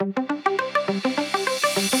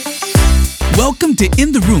Welcome to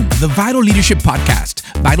In the Room, the Vital Leadership Podcast.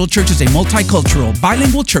 Vital Church is a multicultural,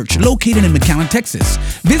 bilingual church located in McAllen, Texas.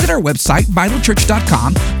 Visit our website,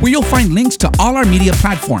 vitalchurch.com, where you'll find links to all our media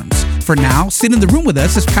platforms. For now, sit in the room with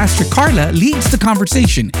us as Pastor Carla leads the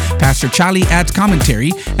conversation, Pastor Charlie adds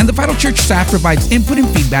commentary, and the Vital Church staff provides input and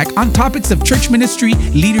feedback on topics of church ministry,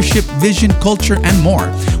 leadership, vision, culture, and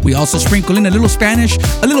more. We also sprinkle in a little Spanish,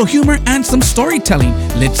 a little humor, and some storytelling.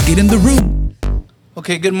 Let's get in the room.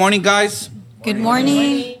 Okay, good morning, guys. Good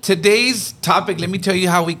morning. Today's topic, let me tell you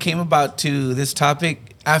how we came about to this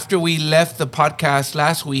topic. After we left the podcast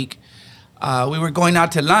last week, we were going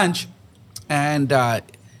out to lunch, and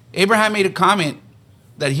Abraham made a comment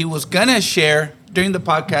that he was going to share during the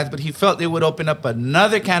podcast, but he felt it would open up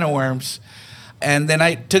another can of worms. And then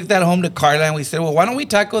I took that home to Carla, and we said, well, why don't we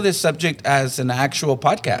tackle this subject as an actual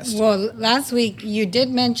podcast? Well, last week you did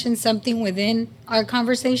mention something within our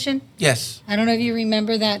conversation. Yes. I don't know if you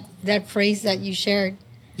remember that phrase that you shared.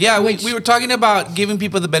 Yeah, we were talking about giving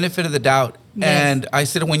people the benefit of the doubt. Yes. And I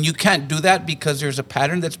said, when you can't do that because there's a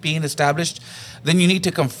pattern that's being established, then you need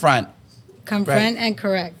to confront. Confront and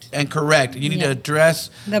correct. And correct. You need to address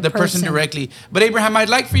the person directly. But Abraham, I'd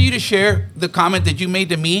like for you to share the comment that you made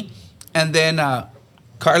to me. And then,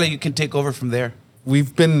 Carla, you can take over from there.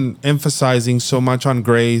 We've been emphasizing so much on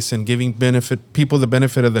grace and giving people the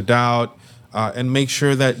benefit of the doubt, and make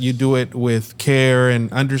sure that you do it with care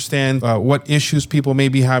and understand what issues people may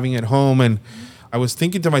be having at home. And I was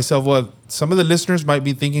thinking to myself, well, some of the listeners might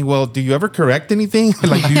be thinking, well, do you ever correct anything?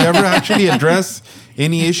 Like, do you ever actually address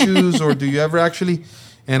any issues, or do you ever actually?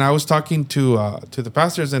 And I was talking to the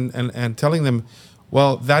pastors and telling them,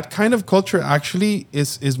 well, that kind of culture actually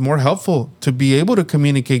is more helpful to be able to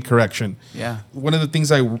communicate correction. Yeah. One of the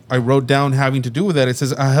things I wrote down having to do with that, it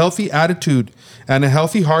says, a healthy attitude and a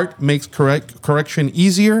healthy heart makes correction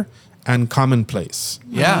easier and commonplace.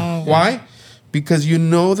 Yeah. Why? Because you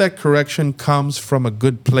know that correction comes from a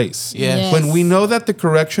good place. Yes. When we know that the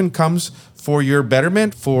correction comes for your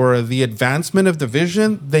betterment, for the advancement of the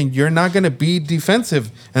vision, then you're not going to be defensive.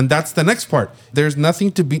 And that's the next part. There's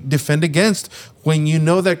nothing to defend against when you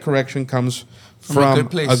know that correction comes from a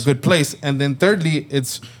good place. And then thirdly,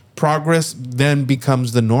 it's progress then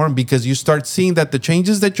becomes the norm, because you start seeing that the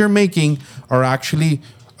changes that you're making are actually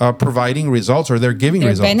providing results, or they're giving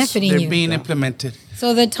results. Benefiting They're being implemented.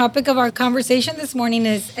 So the topic of our conversation this morning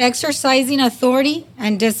is exercising authority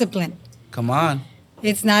and discipline. Come on.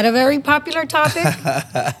 It's not a very popular topic,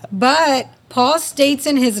 but Paul states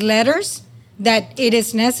in his letters that it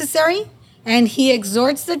is necessary, and he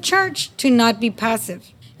exhorts the church to not be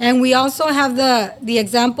passive. And we also have the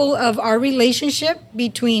example of our relationship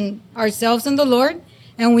between ourselves and the Lord.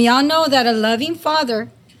 And we all know that a loving father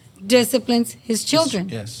disciplines his children.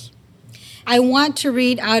 Yes. I want to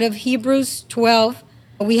read out of Hebrews 12.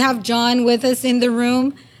 We have John with us in the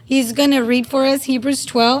room. He's going to read for us Hebrews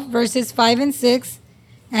 12, verses 5 and 6.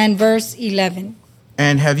 And verse 11.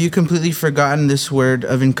 And have you completely forgotten this word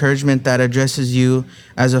of encouragement that addresses you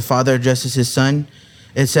as a father addresses his son?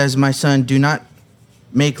 It says, my son, do not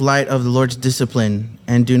make light of the Lord's discipline,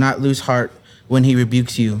 and do not lose heart when he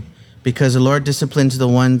rebukes you, because the Lord disciplines the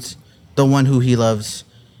one who he loves,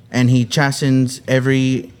 and he chastens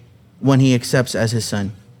every one he accepts as his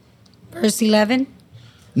son. Verse 11.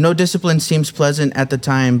 No discipline seems pleasant at the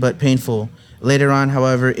time, but painful. Later on,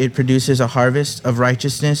 however, it produces a harvest of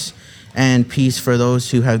righteousness and peace for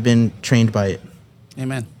those who have been trained by it.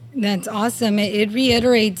 Amen. That's awesome. It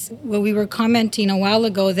reiterates what we were commenting a while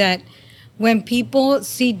ago, that when people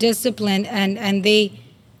see discipline and they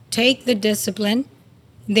take the discipline,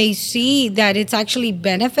 they see that it's actually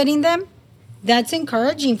benefiting them. That's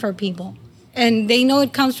encouraging for people. And they know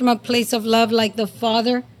it comes from a place of love, like the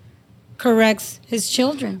Father corrects his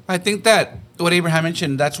children. I think that what Abraham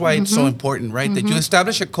mentioned, that's why it's so important, right? That you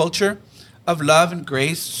establish a culture of love and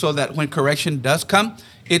grace so that when correction does come,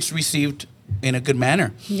 it's received in a good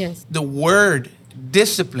manner. Yes. The word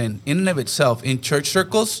discipline in and of itself in church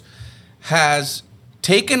circles has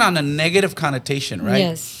taken on a negative connotation, right?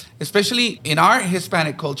 Yes. Especially in our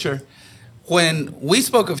Hispanic culture, when we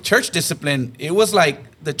spoke of church discipline, it was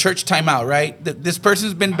like the church timeout, right? This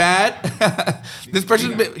person's been bad. It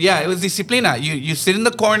was disciplina. You sit in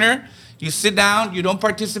the corner, you sit down, you don't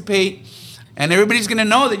participate, and everybody's going to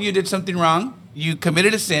know that you did something wrong. You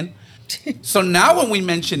committed a sin. So now when we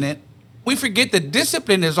mention it, we forget that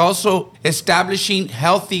discipline is also establishing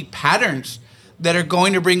healthy patterns that are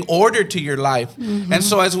going to bring order to your life. And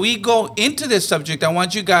so as we go into this subject, I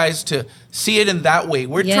want you guys to see it in that way.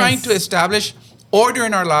 We're trying to establish order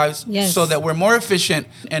in our lives so that we're more efficient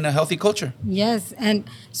and a healthy culture. Yes. And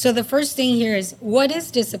so the first thing here is, what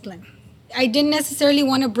is discipline? I didn't necessarily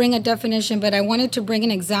want to bring a definition, but I wanted to bring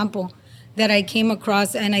an example that I came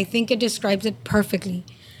across, and I think it describes it perfectly.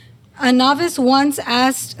 A novice once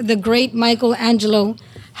asked the great Michelangelo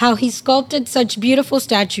how he sculpted such beautiful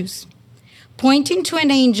statues. Pointing to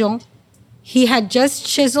an angel he had just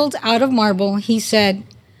chiseled out of marble, he said,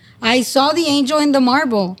 "I saw the angel in the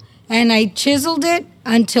marble, and I chiseled it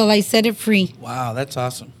until I set it free." Wow, that's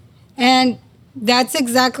awesome. And that's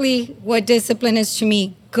exactly what discipline is to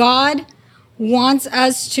me. God wants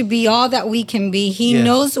us to be all that we can be. He Yes.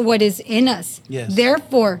 knows what is in us. Yes.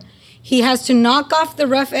 Therefore, he has to knock off the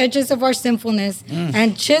rough edges of our sinfulness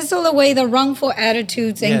and chisel away the wrongful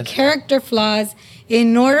attitudes and Yes. character flaws.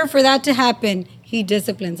 In order for that to happen, he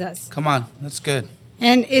disciplines us. Come on, that's good.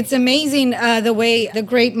 And it's amazing the way the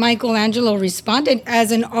great Michelangelo responded.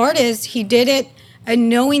 As an artist, he did it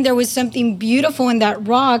knowing there was something beautiful in that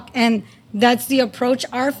rock. And that's the approach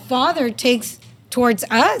our Father takes towards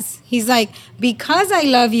us. He's like, because I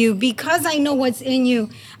love you, because I know what's in you,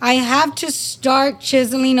 I have to start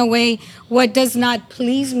chiseling away what does not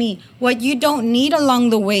please me, what you don't need along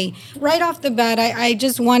the way. Right off the bat, I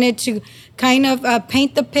just wanted to kind of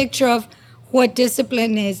paint the picture of what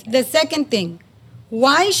discipline is. The second thing,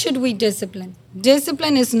 why should we discipline?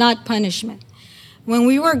 Discipline is not punishment. When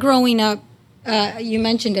we were growing up, you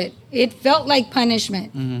mentioned it, it felt like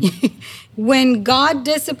punishment. When God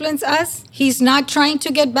disciplines us, he's not trying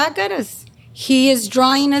to get back at us. He is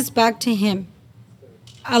drawing us back to him.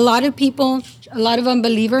 A lot of people, a lot of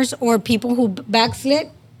unbelievers or people who backslid,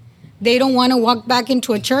 they don't want to walk back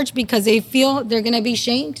into a church because they feel they're going to be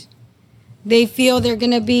shamed. They feel they're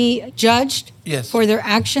going to be judged Yes. for their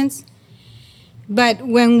actions. But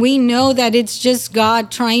when we know that it's just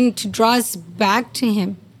God trying to draw us back to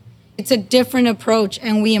him, it's a different approach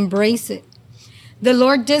and we embrace it. The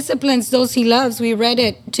Lord disciplines those he loves. We read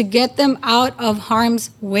it to get them out of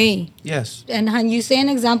harm's way. Yes. And Han, you say an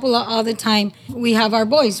example all the time. We have our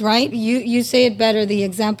boys, right? You say it better, the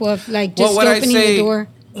example of like just opening the door.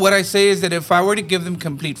 What I say is that if I were to give them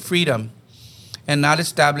complete freedom and not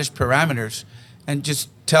establish parameters and just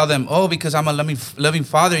tell them, oh, because I'm a loving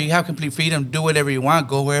father, you have complete freedom, do whatever you want,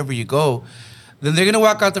 go wherever you go, then they're going to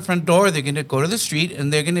walk out the front door, they're going to go to the street,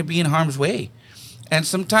 and they're going to be in harm's way. And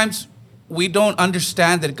sometimes we don't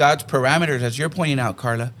understand that God's parameters, as you're pointing out,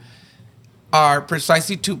 Carla, are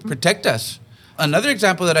precisely to protect us. Another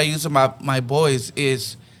example that I use with my boys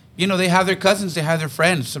is, you know, they have their cousins, they have their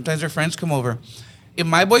friends. Sometimes their friends come over. If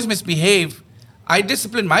my boys misbehave, I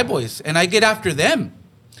discipline my boys, and I get after them.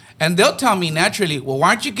 And they'll tell me naturally, well, why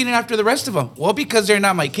aren't you getting after the rest of them? Well, because they're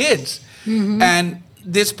not my kids. And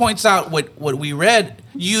this points out what we read.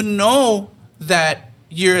 You know that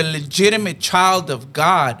you're a legitimate child of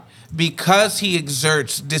God because he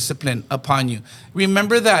exerts discipline upon you.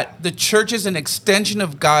 Remember that the church is an extension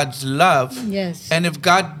of God's love. Yes. And if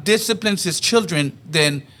God disciplines his children,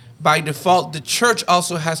 then by default, the church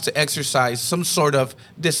also has to exercise some sort of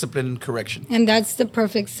discipline and correction. And that's the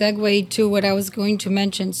perfect segue to what I was going to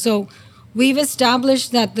mention. So we've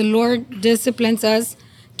established that the Lord disciplines us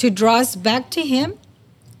to draw us back to him,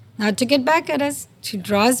 not to get back at us, to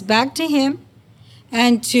draw us back to him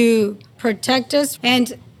and to protect us.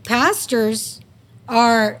 And pastors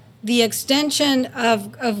are the extension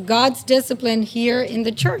of God's discipline here in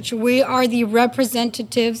the church. We are the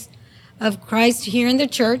representatives of Christ here in the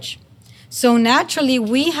church. So naturally,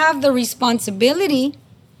 we have the responsibility.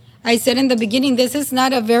 I said in the beginning, this is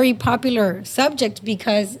not a very popular subject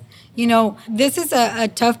because, you know, this is a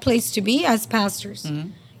tough place to be as pastors.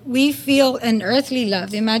 We feel an earthly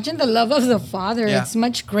love. Imagine the love of the Father. Yeah. It's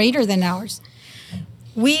much greater than ours.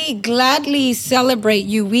 We gladly celebrate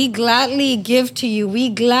you. We gladly give to you. We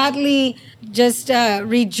gladly just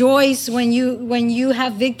rejoice when you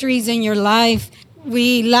have victories in your life.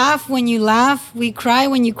 We laugh when you laugh. We cry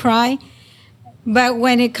when you cry. But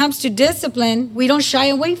when it comes to discipline, we don't shy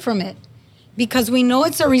away from it because we know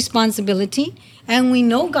it's a responsibility and we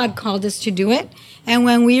know God called us to do it. And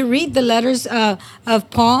when we read the letters of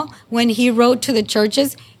Paul, when he wrote to the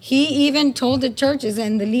churches, he even told the churches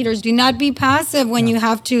and the leaders, do not be passive when you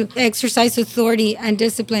have to exercise authority and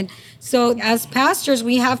discipline. So as pastors,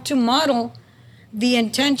 we have to model the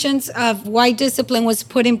intentions of why discipline was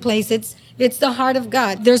put in place. It's the heart of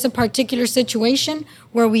God. There's a particular situation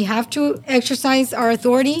where we have to exercise our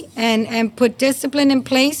authority and put discipline in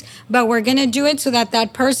place, but we're going to do it so that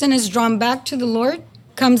that person is drawn back to the Lord,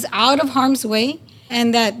 comes out of harm's way,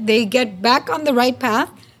 and that they get back on the right path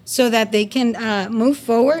so that they can move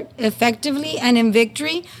forward effectively and in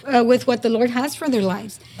victory with what the Lord has for their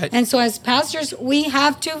lives. And so as pastors, we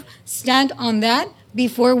have to stand on that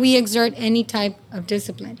before we exert any type of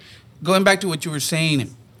discipline. Going back to what you were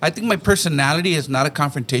saying, I think my personality is not a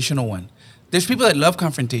confrontational one. There's people that love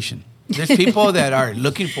confrontation. There's people that are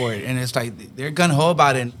looking for it, and it's like they're gung-ho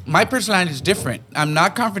about it. My personality is different. I'm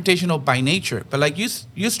not confrontational by nature, but like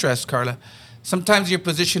you stressed, Carla, sometimes your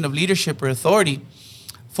position of leadership or authority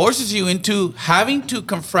forces you into having to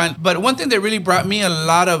confront. But one thing that really brought me a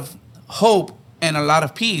lot of hope and a lot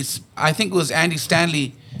of peace, I think it was Andy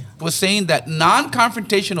Stanley, was saying that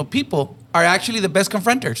non-confrontational people are actually the best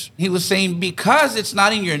confronters. He was saying because it's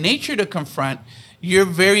not in your nature to confront, you're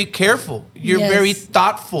very careful. You're very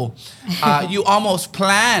thoughtful. You almost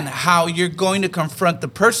plan how you're going to confront the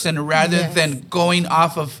person rather than going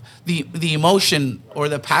off of the emotion or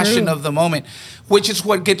the passion of the moment, which is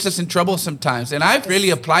what gets us in trouble sometimes. And I've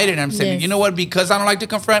really applied it. And I'm saying, you know what? Because I don't like to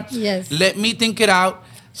confront, let me think it out.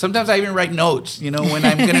 Sometimes I even write notes, when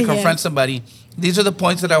I'm going to confront somebody. These are the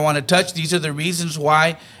points that I want to touch. These are the reasons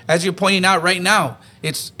why. As you're pointing out right now,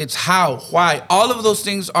 it's how, why. All of those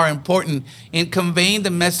things are important in conveying the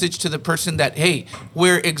message to the person that, hey,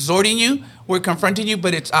 we're exhorting you, we're confronting you,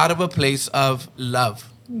 but it's out of a place of love.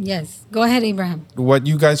 Yes. Go ahead, Abraham. What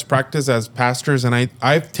you guys practice as pastors, and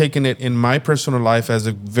I've taken it in my personal life as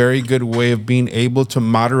a very good way of being able to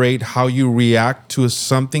moderate how you react to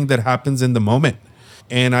something that happens in the moment.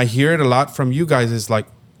 And I hear it a lot from you guys. It's like,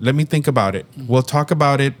 let me think about it. We'll talk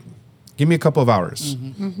about it. Give me a couple of hours.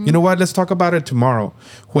 You know what? Let's talk about it tomorrow.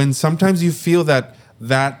 When sometimes you feel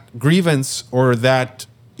that grievance or that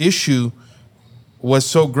issue was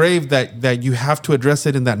so grave that you have to address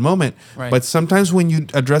it in that moment. Right. But sometimes when you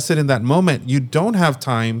address it in that moment, you don't have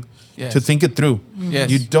time to think it through.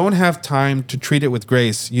 You don't have time to treat it with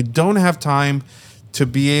grace. You don't have time to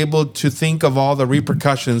be able to think of all the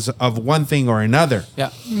repercussions of one thing or another.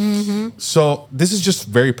 So this is just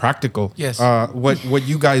very practical. What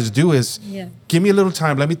you guys do is give me a little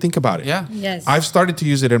time. Let me think about it. I've started to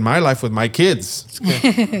use it in my life with my kids.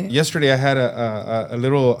 Yesterday I had a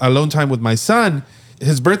little alone time with my son.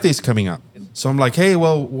 His birthday's coming up. So I'm like, hey,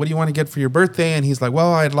 well, what do you want to get for your birthday? And he's like,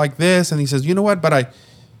 well, I'd like this. And he says, you know what? But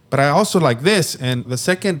I also like this. And the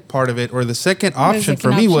second part of it, or the second option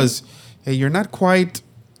for me was, hey, you're not quite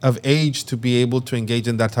of age to be able to engage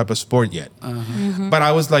in that type of sport yet. But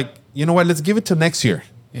I was like, you know what? Let's give it till next year.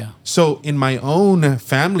 So in my own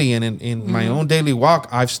family and in my own daily walk,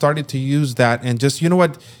 I've started to use that and just, you know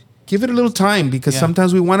what? Give it a little time, because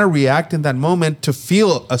sometimes we want to react in that moment to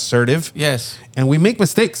feel assertive. And we make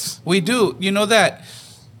mistakes. We do. You know that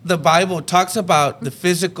the Bible talks about the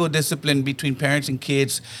physical discipline between parents and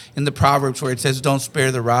kids in the Proverbs, where it says, don't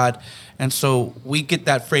spare the rod. And so we get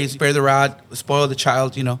that phrase, spare the rod, spoil the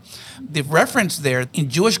child, The reference there, in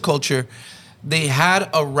Jewish culture, they had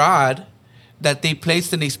a rod that they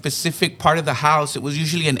placed in a specific part of the house. It was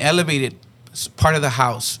usually an elevated part of the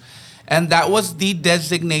house. And that was the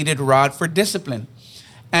designated rod for discipline.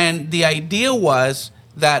 And the idea was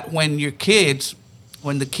that when the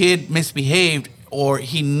kid misbehaved or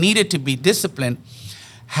he needed to be disciplined,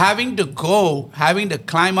 having to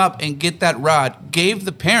climb up and get that rod gave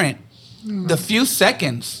the parent the few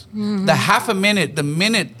seconds, the half a minute, the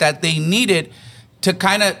minute that they needed to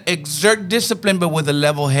kind of exert discipline, but with a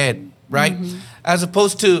level head, right? As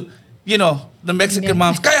opposed to, the Mexican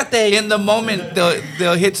moms, cállate, in the moment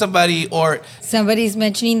they'll hit somebody, or somebody's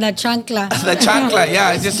mentioning the chancla. The chancla,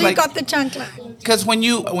 yeah. Just Speak out the chancla. Because when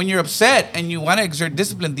you're upset and you want to exert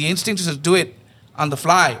discipline, the instinct is to do it on the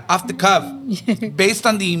fly, off the cuff, based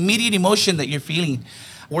on the immediate emotion that you're feeling.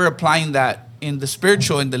 We're applying that in the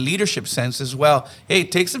spiritual, in the leadership sense as well. Hey,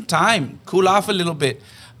 take some time, cool off a little bit.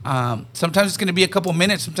 Sometimes it's going to be a couple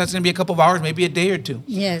minutes, sometimes it's going to be a couple of hours, maybe a day or two.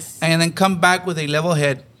 And then come back with a level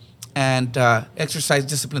head and exercise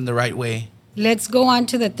discipline the right way. Let's go on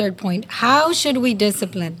to the third point. How should we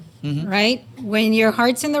discipline, right? When your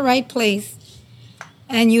heart's in the right place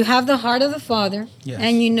and you have the heart of the Father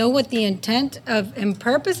and you know what the intent of and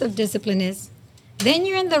purpose of discipline is, then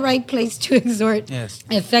you're in the right place to exhort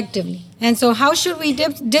effectively. And so how should we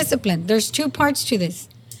discipline? There's two parts to this.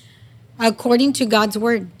 According to God's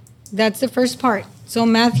word. That's the first part. So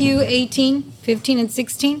Matthew 18:15 and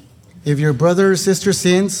 16. If your brother or sister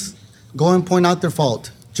sins, go and point out their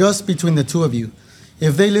fault, just between the two of you.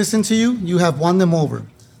 If they listen to you, you have won them over.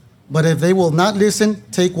 But if they will not listen,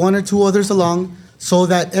 take one or two others along, so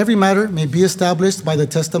that every matter may be established by the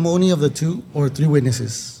testimony of the 2 or 3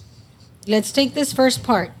 witnesses. Let's take this first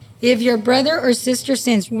part. If your brother or sister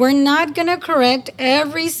sins, we're not going to correct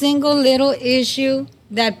every single little issue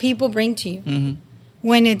that people bring to you.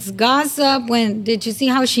 When it's gossip, did you see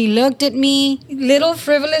how she looked at me? Little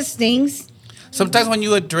frivolous things. Sometimes when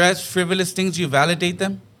you address frivolous things, you validate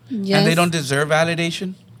them. And they don't deserve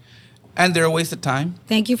validation. And they're a waste of time.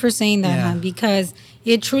 Thank you for saying that, hon, because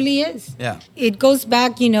It truly is. Yeah. It goes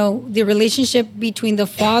back, the relationship between the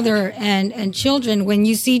father and children. When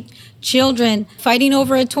you see children fighting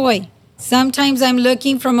over a toy, sometimes I'm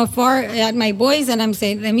looking from afar at my boys and I'm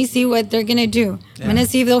saying, let me see what they're going to do. I'm going to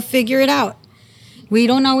see if they'll figure it out. We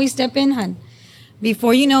don't always step in, hon.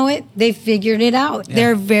 Before you know it, they figured it out. Yeah.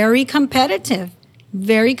 They're very competitive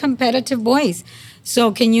boys.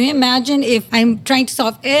 So can you imagine if I'm trying to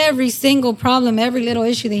solve every single problem, every little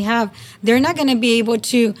issue they have, they're not going to be able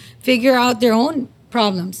to figure out their own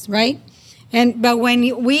problems, right? But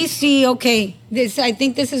when we see, okay, I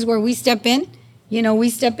think this is where we step in, we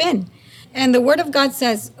step in. And the Word of God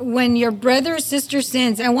says, when your brother or sister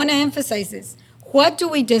sins, I want to emphasize this. What do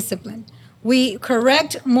we discipline? We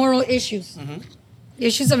correct moral issues. Mm-hmm.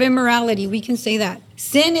 Issues of immorality, we can say that.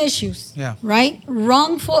 Sin issues, right?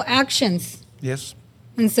 Wrongful actions. Yes.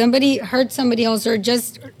 When somebody hurt somebody else or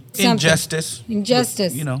just something. Injustice.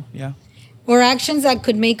 Or actions that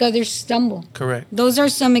could make others stumble. Correct. Those are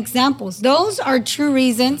some examples. Those are true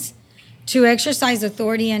reasons to exercise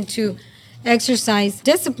authority and to exercise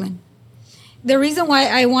discipline. The reason why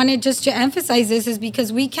I wanted just to emphasize this is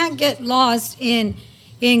because we can't get lost in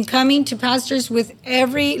coming to pastors with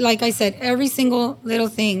every single little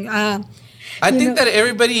thing. I think that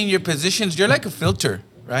everybody in your positions, you're like a filter,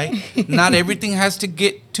 right? Not everything has to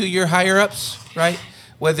get to your higher ups, right?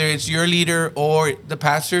 Whether it's your leader or the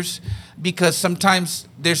pastors, because sometimes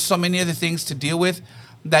there's so many other things to deal with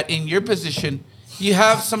that in your position, you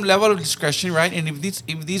have some level of discretion, right? And if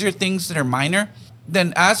these are things that are minor,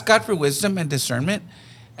 then ask God for wisdom and discernment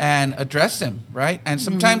and address them, right? And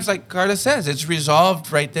sometimes, like Carla says, it's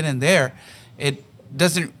resolved right then and there. It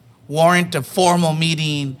doesn't warrant a formal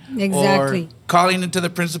meeting or calling into the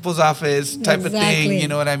principal's office type of thing, you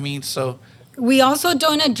know what I mean? So we also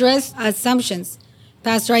don't address assumptions.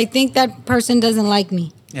 Pastor, I think that person doesn't like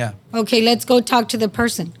me. Yeah. Okay, let's go talk to the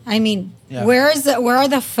person. I mean, where are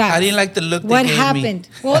the facts? I didn't like the look they What gave happened?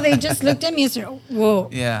 me. Well, they just looked at me and said, whoa.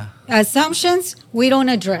 Yeah. Assumptions, we don't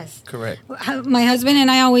address. Correct. My husband and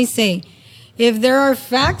I always say, if there are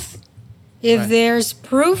facts, if there's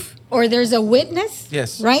proof or there's a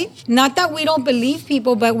witness, right? Not that we don't believe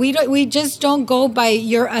people, but we just don't go by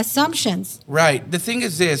your assumptions. Right. The thing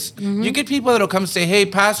is this, you get people that'll come and say, hey,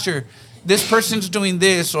 pastor, this person's doing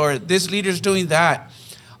this or this leader's doing that.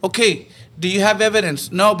 Okay, do you have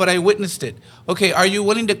evidence? No, but I witnessed it. Okay, are you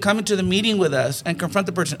willing to come into the meeting with us and confront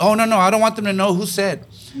the person? Oh, no, I don't want them to know who said.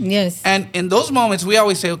 Yes. And in those moments, we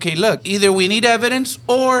always say, okay, look, either we need evidence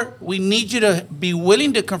or we need you to be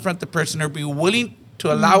willing to confront the person or be willing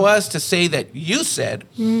to allow us to say that you said.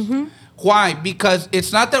 Mm-hmm. Why? Because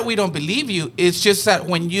it's not that we don't believe you. It's just that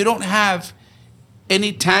when you don't have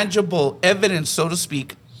any tangible evidence, so to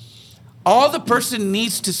speak, all the person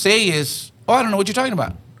needs to say is, oh, I don't know what you're talking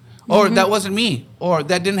about. Or that wasn't me. Or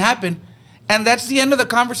that didn't happen. And that's the end of the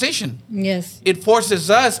conversation. Yes. It forces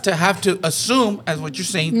us to have to assume, as what you're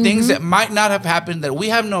saying, things that might not have happened that we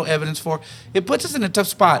have no evidence for. It puts us in a tough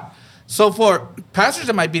spot. So for pastors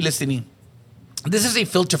that might be listening, this is a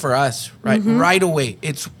filter for us, right? Right away.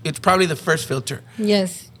 It's probably the first filter.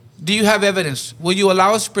 Yes. Do you have evidence? Will you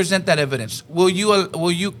allow us to present that evidence? Will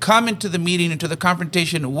you come into the meeting, into the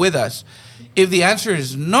confrontation with us? If the answer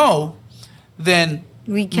is no, then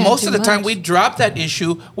most of the time we drop that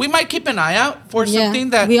issue. We might keep an eye out for something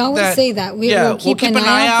that... We always say that. We'll keep an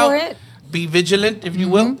eye out for it. Be vigilant, if you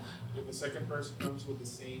will. If the second person comes with the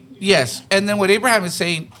same... Yes. And then what Abraham is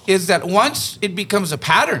saying is that once it becomes a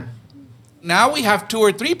pattern, now we have 2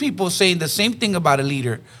 or 3 people saying the same thing about a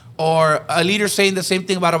leader, or a leader saying the same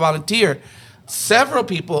thing about a volunteer. Several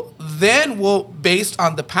people then will, based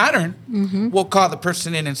on the pattern, will call the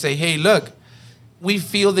person in and say, hey, look, we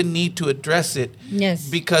feel the need to address it. Yes.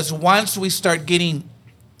 Because once we start getting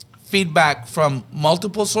feedback from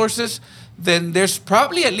multiple sources, then there's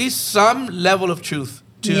probably at least some level of truth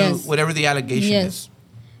to whatever the allegation is.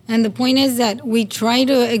 And the point is that we try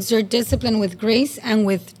to exert discipline with grace and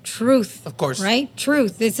with truth. Of course. Right?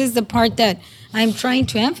 Truth. This is the part that I'm trying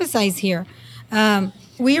to emphasize here.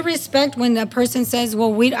 We respect when a person says,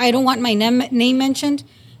 well, I don't want my name mentioned.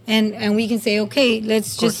 And we can say, okay,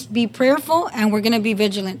 let's just be prayerful and we're going to be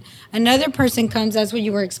vigilant. Another person comes, that's what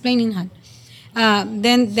you were explaining, hon.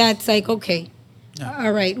 Then that's like, okay,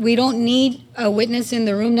 all right. We don't need a witness in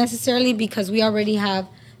the room necessarily because we already have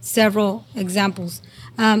several examples.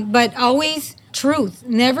 But always truth,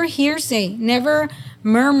 never hearsay, never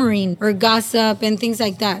murmuring or gossip and things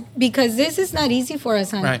like that. Because this is not easy for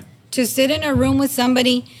us, hon. Right. To sit in a room with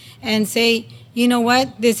somebody and say, you know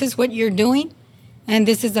what, this is what you're doing. And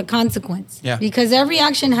this is a consequence. Yeah. Because every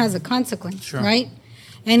action has a consequence, right?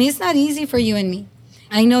 And it's not easy for you and me.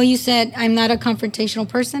 I know you said I'm not a confrontational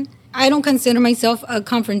person. I don't consider myself a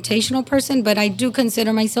confrontational person, but I do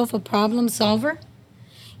consider myself a problem solver.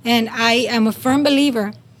 And I am a firm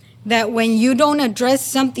believer that when you don't address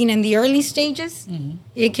something in the early stages,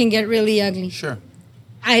 it can get really ugly. Sure.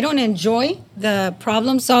 I don't enjoy the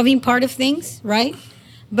problem solving part of things, right?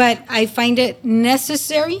 But I find it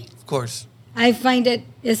necessary. Of course. I find it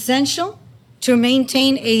essential to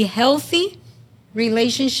maintain a healthy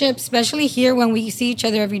relationship, especially here when we see each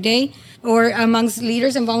other every day or amongst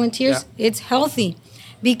leaders and volunteers. Yeah. It's healthy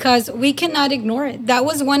because we cannot ignore it. That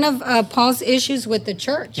was one of Paul's issues with the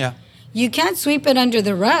church. Yeah. You can't sweep it under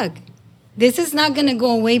the rug. This is not going to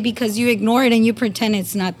go away because you ignore it and you pretend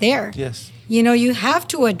it's not there. Yes. You know, you have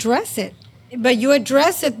to address it. But you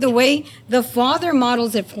address it the way the Father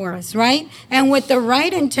models it for us, right? And with the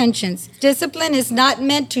right intentions. Discipline is not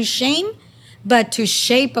meant to shame, but to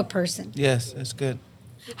shape a person. Yes, that's good.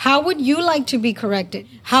 How would you like to be corrected?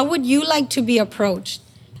 How would you like to be approached?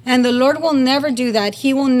 And the Lord will never do that.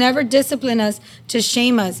 He will never discipline us to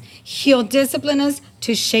shame us. He'll discipline us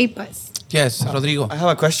to shape us. Yes, Rodrigo. I have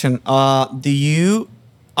a question. Do you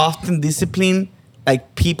often discipline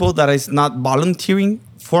like people that is not volunteering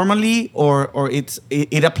formally, or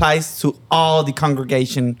it applies to all the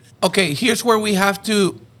congregation? Okay, here's where we have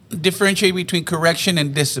to differentiate between correction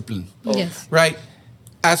and discipline. Yes. Right?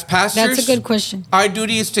 As pastors, That's a good question. our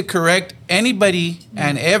duty is to correct anybody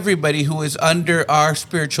and everybody who is under our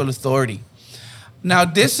spiritual authority. Now,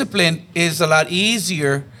 discipline is a lot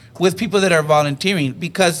easier with people that are volunteering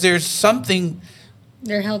because there's something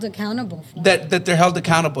They're held accountable for. that they're held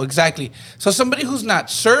accountable. Exactly. So somebody who's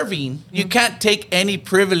not serving, you can't take any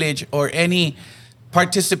privilege or any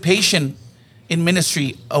participation in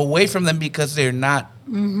ministry away from them because they're not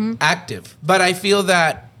active. But I feel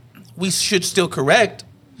that we should still correct.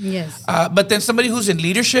 Yes. But then somebody who's in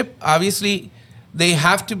leadership, obviously, they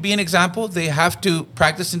have to be an example. They have to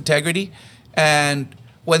practice integrity. And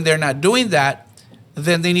when they're not doing that,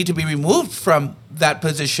 then they need to be removed from that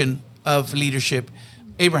position of leadership.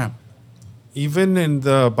 Abraham. Even in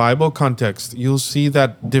the Bible context, you'll see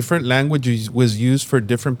that different language was used for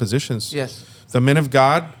different positions. Yes. The men of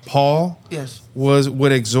God, Paul, Yes.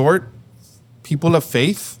 would exhort people of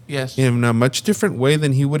faith Yes. in a much different way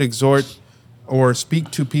than he would exhort or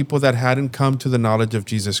speak to people that hadn't come to the knowledge of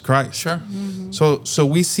Jesus Christ. Sure. So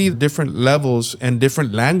we see different levels and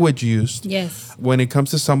different language used Yes. when it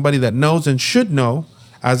comes to somebody that knows and should know,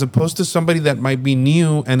 as opposed to somebody that might be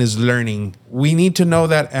new and is learning. We need to know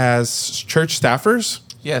that as church staffers,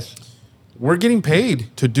 Yes. we're getting paid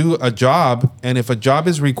to do a job, and if a job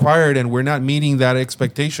is required and we're not meeting that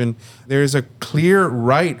expectation, there is a clear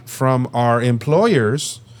right from our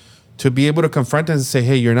employers to be able to confront us and say,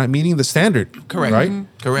 hey, you're not meeting the standard. Correct. Right?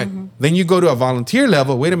 Correct. Then you go to a volunteer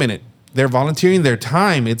level. Wait a minute. They're volunteering their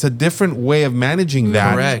time. It's a different way of managing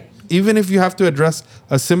that. Correct. Even if you have to address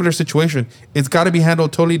a similar situation, it's got to be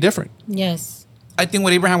handled totally different. Yes. I think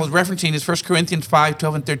what Abraham was referencing is 1 Corinthians 5,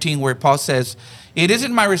 12, and 13, where Paul says, it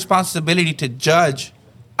isn't my responsibility to judge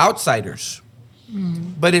outsiders,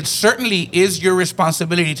 but it certainly is your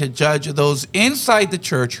responsibility to judge those inside the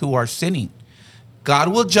church who are sinning. God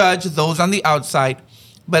will judge those on the outside,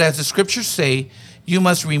 but as the scriptures say, you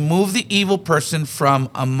must remove the evil person from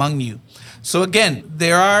among you. So again,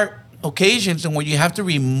 there are occasions in where you have to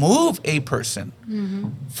remove a person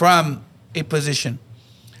from a position.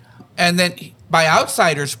 And then by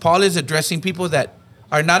outsiders, Paul is addressing people that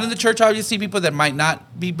are not in the church, obviously, people that might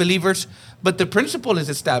not be believers, but the principle is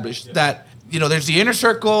established that, you know, there's the inner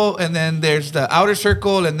circle, and then there's the outer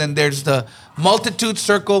circle, and then there's the multitude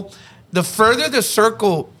circle. The further the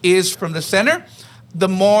circle is from the center, the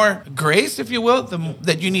more grace, if you will,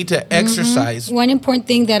 that you need to exercise. One important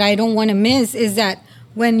thing that I don't want to miss is that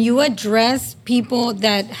when you address people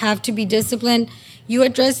that have to be disciplined, you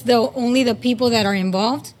address only the people that are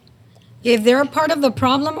involved. If they're a part of the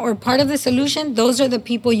problem or part of the solution, those are the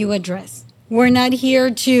people you address. We're not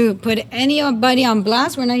here to put anybody on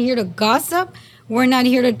blast. We're not here to gossip. We're not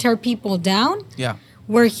here to tear people down. Yeah.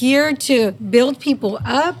 We're here to build people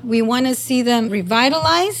up. We want to see them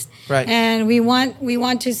revitalized. Right. And we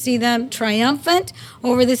want to see them triumphant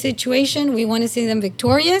over the situation. We want to see them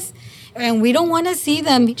victorious. And we don't want to see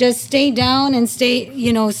them just stay down and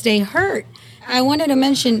stay hurt. I wanted to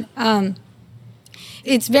mention,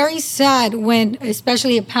 it's very sad when,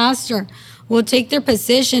 especially a pastor, will take their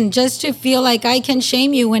position just to feel like I can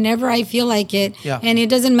shame you whenever I feel like it. Yeah. And it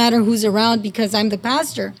doesn't matter who's around because I'm the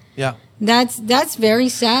pastor. Yeah. That's very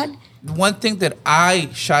sad. One thing that I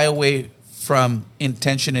shy away from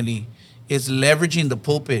intentionally is leveraging the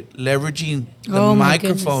pulpit, leveraging the Oh, my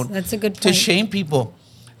microphone goodness. That's a good to point. shame people.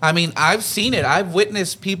 I mean, I've seen it. I've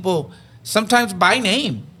witnessed people sometimes by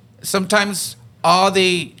name. Sometimes all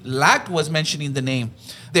they lacked was mentioning the name.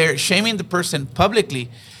 They're shaming the person publicly.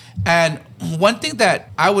 And one thing that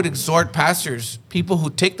I would exhort pastors, people who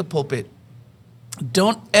take the pulpit,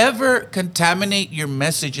 don't ever contaminate your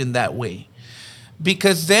message in that way.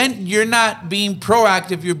 Because then you're not being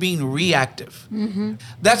proactive, you're being reactive.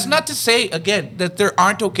 That's not to say, again, that there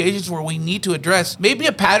aren't occasions where we need to address maybe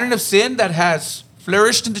a pattern of sin that has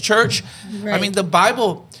flourished in the church. Right. I mean, the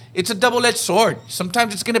Bible, it's a double-edged sword.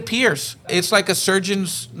 Sometimes it's going to pierce. It's like a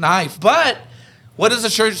surgeon's knife. But what does a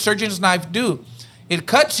surgeon's knife do? It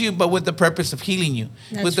cuts you, but with the purpose of healing you,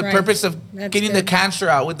 That's with the right. purpose of That's getting the good. cancer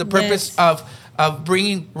out, with the purpose Yes. of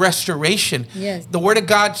bringing restoration. Yes. The Word of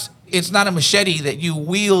God, it's not a machete that you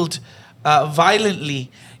wield violently.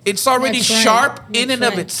 It's already That's right. sharp in That's and of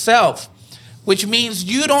right. itself, which means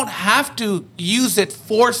you don't have to use it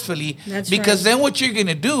forcefully. That's because right. then what you're going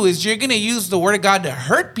to do is you're going to use the Word of God to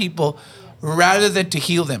hurt people rather than to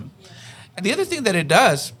heal them. And the other thing that it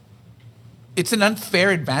does, it's an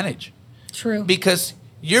unfair advantage. True. Because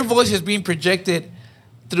your voice is being projected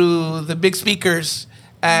through the big speakers,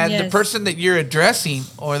 and the Yes. person that you're addressing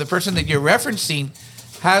or the person that you're referencing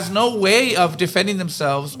has no way of defending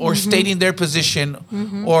themselves or stating their position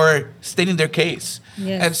or stating their case.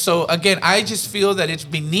 Yes. And so, again, I just feel that it's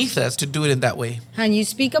beneath us to do it in that way. And you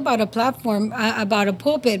speak about a platform, about a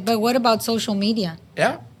pulpit, but what about social media?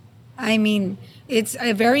 Yeah. I mean, it's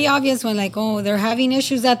very obvious when, like, oh, they're having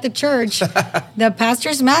issues at the church. The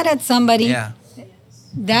pastor's mad at somebody. Yeah.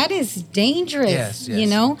 That is dangerous. Yes, yes. You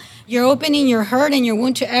know, you're opening your hurt and your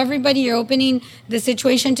wound to everybody. You're opening the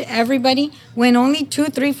situation to everybody when only 2,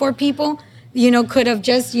 3, 4 people, could have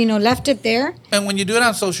just, left it there. And when you do it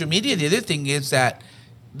on social media, the other thing is that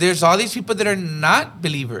there's all these people that are not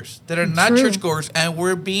believers, that are not True. churchgoers, and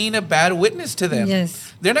we're being a bad witness to them.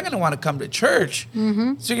 Yes. They're not going to want to come to church. So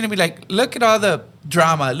you're going to be like, look at all the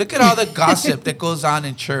drama, look at all the gossip that goes on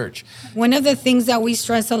in church. One of the things that we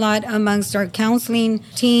stress a lot amongst our counseling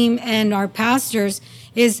team and our pastors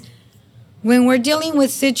is when we're dealing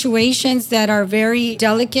with situations that are very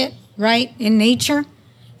delicate, right, in nature,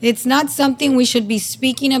 it's not something we should be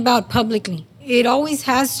speaking about publicly. It always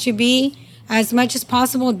has to be, as much as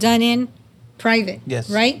possible, done in private. Yes.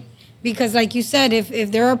 Right? Because like you said,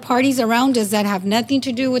 if there are parties around us that have nothing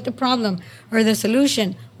to do with the problem or the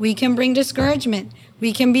solution, we can bring discouragement.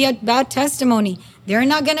 We can be a bad testimony. They're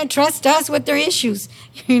not going to trust us with their issues.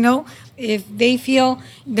 If they feel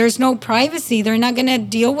there's no privacy, they're not going to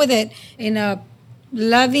deal with it in a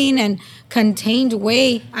loving and contained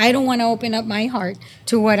way. I don't want to open up my heart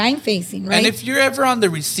to what I'm facing, right? And if you're ever on the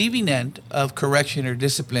receiving end of correction or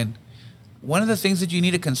discipline, one of the things that you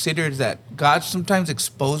need to consider is that God sometimes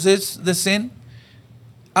exposes the sin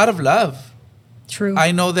out of love. True.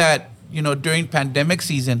 I know that, during pandemic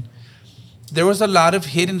season, there was a lot of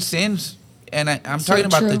hidden sins. And I'm So talking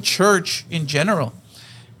about true. the church in general.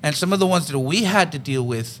 And some of the ones that we had to deal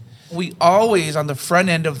with, we always, on the front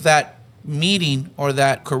end of that meeting or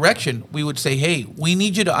that correction, we would say, hey, we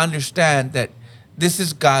need you to understand that this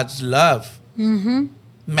is God's love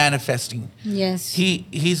manifesting. Yes.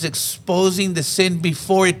 He's exposing the sin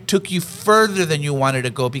before it took you further than you wanted to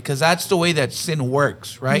go, because that's the way that sin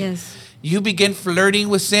works, right? Yes. You begin flirting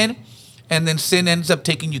with sin, and then sin ends up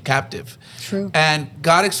taking you captive. True. And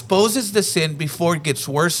God exposes the sin before it gets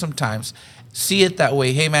worse sometimes. See it that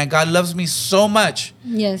way. Hey, man, God loves me so much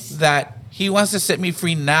Yes. that He wants to set me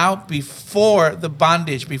free now before the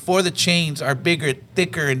bondage, before the chains are bigger,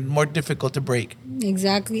 thicker, and more difficult to break.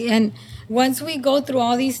 Exactly. And once we go through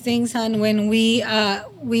all these things, and when we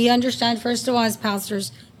understand, first of all, as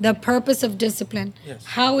pastors, the purpose of discipline, Yes.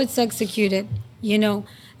 how it's executed,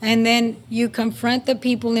 and then you confront the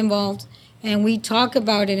people involved and we talk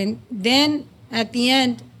about it. And then at the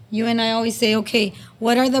end, you and I always say, okay,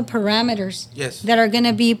 what are the parameters Yes. that are going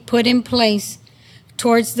to be put in place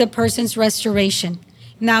towards the person's restoration?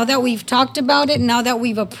 Now that we've talked about it, now that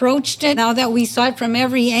we've approached it, now that we saw it from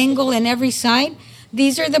every angle and every side,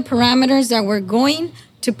 these are the parameters that we're going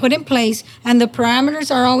to put in place, and the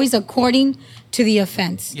parameters are always according to the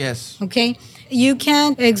offense. Yes. Okay? You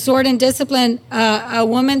can't exhort and discipline a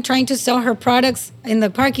woman trying to sell her products in the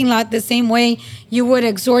parking lot the same way you would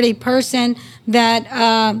exhort a person that,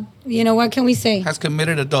 what can we say? Has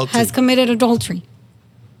committed adultery. Has committed adultery.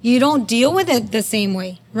 You don't deal with it the same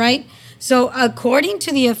way, right? So according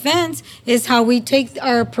to the offense is how we take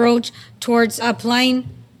our approach towards applying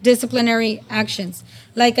disciplinary actions.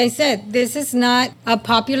 Like I said, this is not a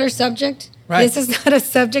popular subject. Right. This is not a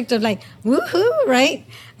subject of like, woohoo, right?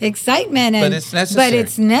 Excitement. But it's necessary. But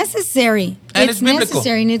it's necessary. And it's biblical.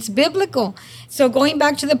 necessary and it's biblical. So going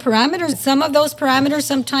back to the parameters, some of those parameters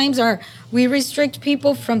sometimes are, we restrict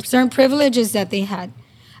people from certain privileges that they had.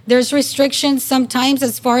 There's restrictions sometimes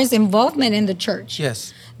as far as involvement in the church.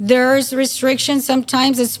 Yes. There's restrictions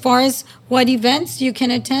sometimes as far as what events you can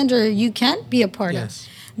attend or you can't be a part Yes. of.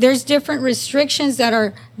 There's different restrictions that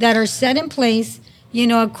are set in place,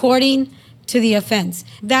 according to the offense.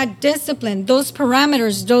 That discipline, those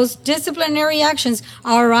parameters, those disciplinary actions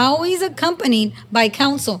are always accompanied by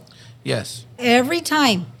counsel. Yes. Every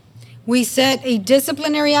time we set a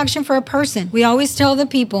disciplinary action for a person, we always tell the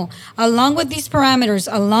people, along with these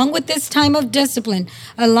parameters, along with this time of discipline,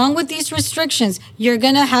 along with these restrictions, you're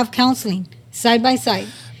going to have counseling side by side.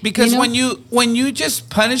 Because when you just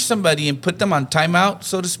punish somebody and put them on timeout,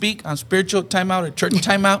 so to speak, on spiritual timeout or church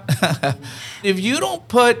timeout, if you don't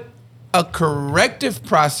put a corrective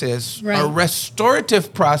process, Right. a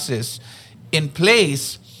restorative process in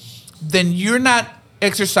place, then you're not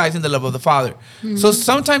exercising the love of the Father. So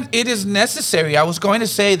sometimes it is necessary. I was going to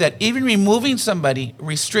say that even removing somebody,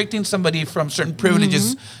 restricting somebody from certain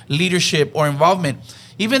privileges, leadership, or involvement,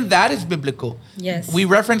 even that is biblical. Yes. We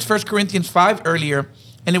referenced 1 Corinthians 5 earlier,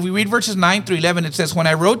 and if we read verses 9 through 11, it says, "When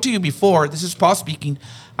I wrote to you before," this is Paul speaking,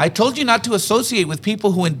 "I told you not to associate with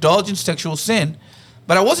people who indulge in sexual sin."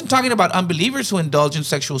 But I wasn't talking about unbelievers who indulge in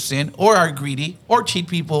sexual sin or are greedy or cheat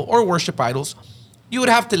people or worship idols. You would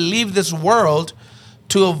have to leave this world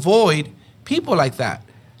to avoid people like that.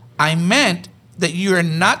 I meant that you are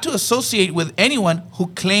not to associate with anyone who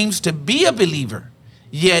claims to be a believer,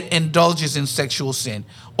 yet indulges in sexual sin,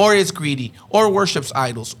 or is greedy, or worships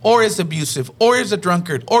idols, or is abusive, or is a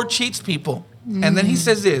drunkard, or cheats people. And then he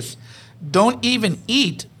says this, don't even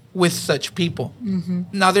eat with such people.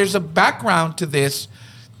 Now, there's a background to this.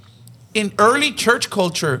 In early church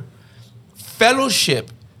culture,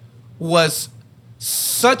 fellowship was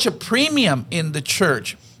such a premium in the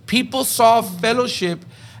church. People saw fellowship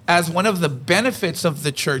as one of the benefits of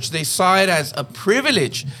the church. They saw it as a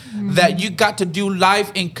privilege that you got to do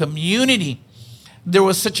life in community. There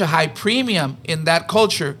was such a high premium in that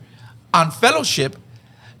culture on fellowship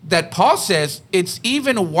that Paul says it's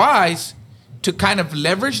even wise to kind of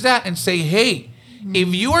leverage that and say, hey,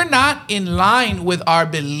 if you are not in line with our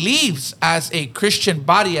beliefs as a Christian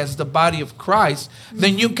body, as the body of Christ,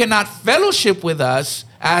 then you cannot fellowship with us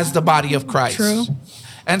as the body of Christ. True.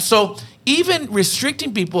 And so even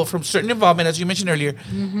restricting people from certain involvement, as you mentioned earlier,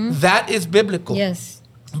 that is biblical. Yes.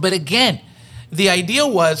 But again, the idea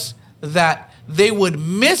was that they would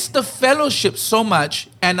miss the fellowship so much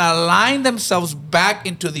and align themselves back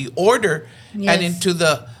into the order and Yes. into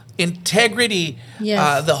the integrity,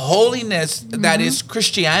 Yes. the holiness that is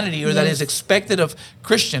Christianity or that Yes. is expected of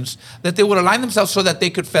Christians, that they would align themselves so that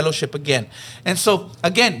they could fellowship again. And so,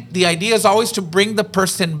 again, the idea is always to bring the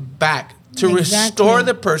person back, to Exactly. restore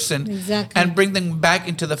the person Exactly. and bring them back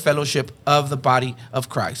into the fellowship of the body of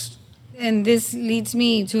Christ. And this leads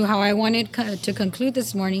me to how I wanted to conclude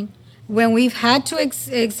this morning. When we've had to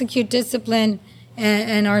execute discipline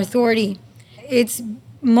and our authority, it's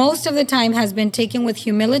most of the time has been taken with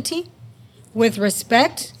humility, with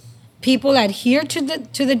respect. People adhere to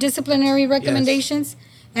the disciplinary recommendations,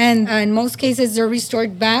 and in most cases, they're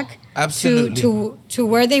restored back Absolutely. to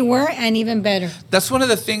where they were and even better. That's one of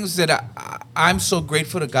the things that I'm so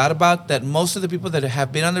grateful to God about, that most of the people that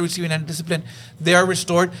have been on the receiving end of discipline, they are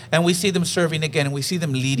restored, and we see them serving again, and we see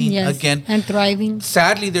them leading Yes, again. and thriving.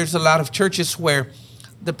 Sadly, there's a lot of churches where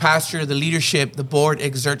the pastor, the leadership, the board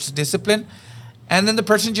exerts discipline, and then the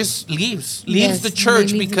person just leaves Yes, the they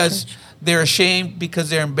church leave the because church. they're ashamed, because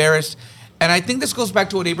they're embarrassed. And I think this goes back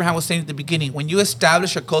to what Abraham was saying at the beginning. When you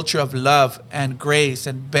establish a culture of love and grace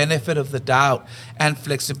and benefit of the doubt and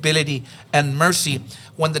flexibility and mercy,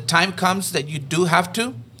 when the time comes that you do have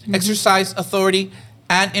to exercise authority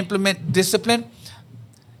and implement discipline,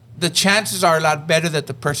 the chances are a lot better that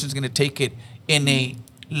the person's going to take it in a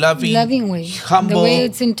loving way, humble, the way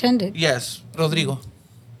it's intended. Yes, Rodrigo.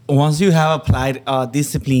 Once you have applied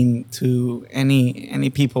discipline to any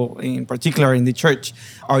people in particular in the church,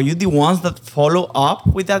 are you the ones that follow up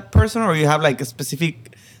with that person, or you have like a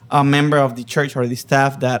specific member of the church or the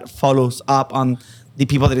staff that follows up on the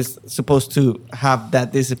people that is supposed to have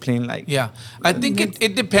that discipline? Like, Yeah, I think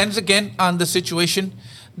it depends again on the situation.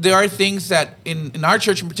 There are things that in our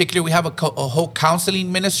church in particular, we have a whole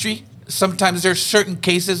counseling ministry. Sometimes there's certain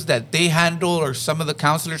cases that they handle or some of the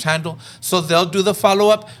counselors handle, so they'll do the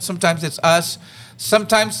follow-up. Sometimes it's us.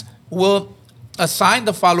 Sometimes we'll assign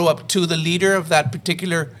the follow-up to the leader of that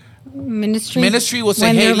particular ministry. Ministry will say,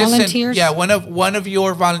 when hey, they're listen, volunteers? yeah, one of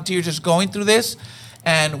your volunteers is going through this,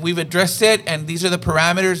 and we've addressed it, and these are the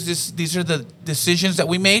parameters, these are the decisions that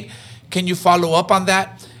we made. Can you follow up on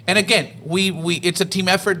that? And again, we it's a team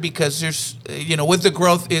effort because there's, with the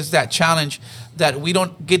growth is that challenge that we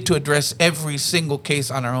don't get to address every single case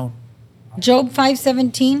on our own. Job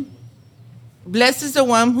 5:17. Blessed is the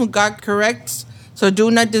one who God corrects, so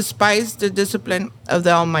do not despise the discipline of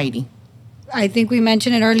the Almighty. I think we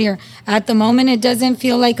mentioned it earlier. At the moment, it doesn't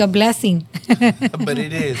feel like a blessing. But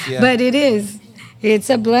it is, yeah. But it is. It's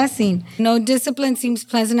a blessing. No discipline seems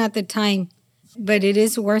pleasant at the time, but it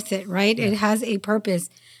is worth it, right? Yeah. It has a purpose.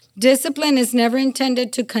 Discipline is never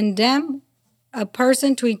intended to condemn a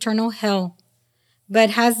person to eternal hell,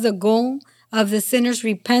 but has the goal of the sinner's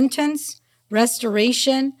repentance,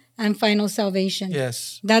 restoration, and final salvation.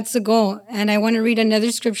 Yes. That's the goal. And I want to read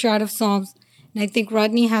another scripture out of Psalms, and I think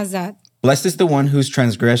Rodney has that. Blessed is the one whose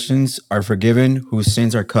transgressions are forgiven, whose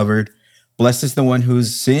sins are covered. Blessed is the one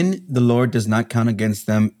whose sin the Lord does not count against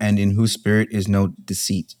them, and in whose spirit is no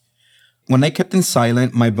deceit. When I kept in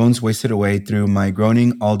silent, my bones wasted away through my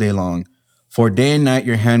groaning all day long. For day and night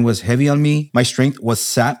your hand was heavy on me. My strength was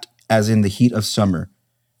sapped as in the heat of summer.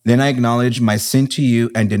 Then I acknowledged my sin to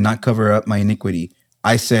you and did not cover up my iniquity.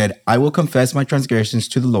 I said, I will confess my transgressions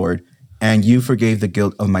to the Lord, and you forgave the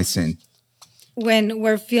guilt of my sin. When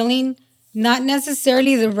we're feeling not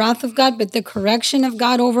necessarily the wrath of God, but the correction of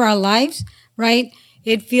God over our lives, right?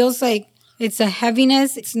 It feels like it's a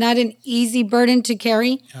heaviness. It's not an easy burden to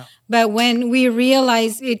carry. Yeah. But when we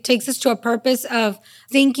realize it takes us to a purpose of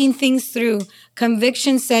thinking things through,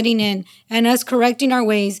 conviction setting in, and us correcting our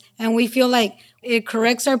ways, and we feel like it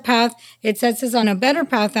corrects our path, it sets us on a better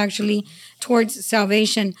path, actually, towards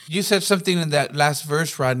salvation. You said something in that last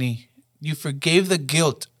verse, Rodney. You forgave the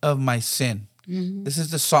guilt of my sin. Mm-hmm. This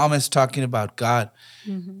is the psalmist talking about God.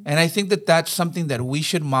 Mm-hmm. And I think that that's something that we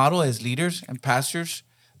should model as leaders and pastors,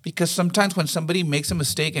 because sometimes when somebody makes a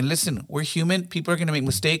mistake, and listen, we're human, people are going to make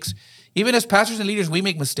mistakes. Even as pastors and leaders, we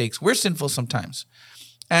make mistakes. We're sinful sometimes.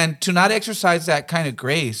 And to not exercise that kind of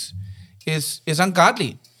grace is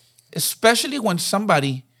ungodly, especially when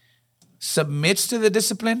somebody submits to the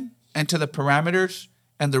discipline and to the parameters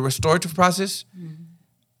and the restorative process. Mm-hmm.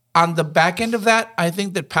 On the back end of that, I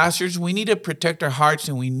think that pastors, we need to protect our hearts,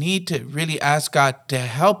 and we need to really ask God to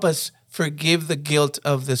help us forgive the guilt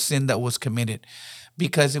of the sin that was committed.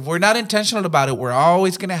 Because if we're not intentional about it, we're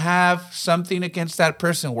always going to have something against that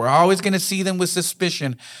person. We're always going to see them with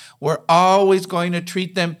suspicion. We're always going to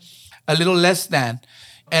treat them a little less than.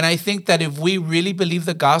 And I think that if we really believe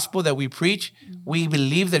the gospel that we preach, we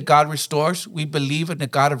believe that God restores. We believe in a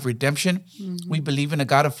God of redemption. Mm-hmm. We believe in a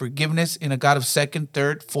God of forgiveness, in a God of second,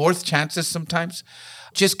 third, fourth chances sometimes.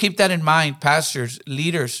 Just keep that in mind, pastors,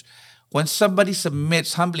 leaders. When somebody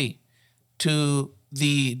submits humbly to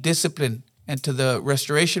the discipline and to the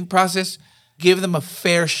restoration process, give them a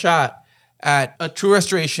fair shot at a true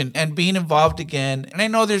restoration and being involved again. And I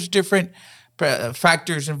know there's different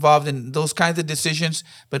factors involved in those kinds of decisions,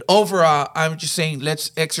 but overall, I'm just saying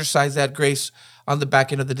let's exercise that grace on the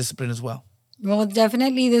back end of the discipline as well. Well,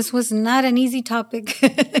 definitely this was not an easy topic,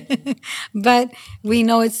 but we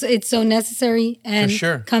know it's so necessary and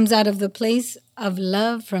comes out of the place of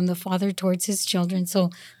love from the Father towards his children.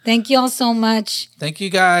 So thank you all so much. Thank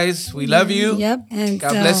you guys. We love you. Yep. And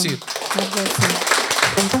God bless you. God bless you.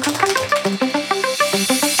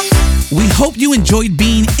 We hope you enjoyed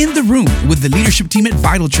being in the room with the leadership team at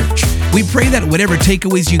Vital Church. We pray that whatever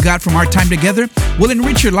takeaways you got from our time together will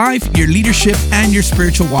enrich your life, your leadership, and your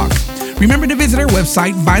spiritual walk. Remember to visit our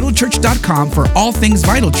website, vitalchurch.com, for all things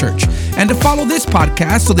Vital Church, and to follow this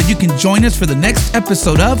podcast so that you can join us for the next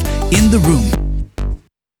episode of In the Room.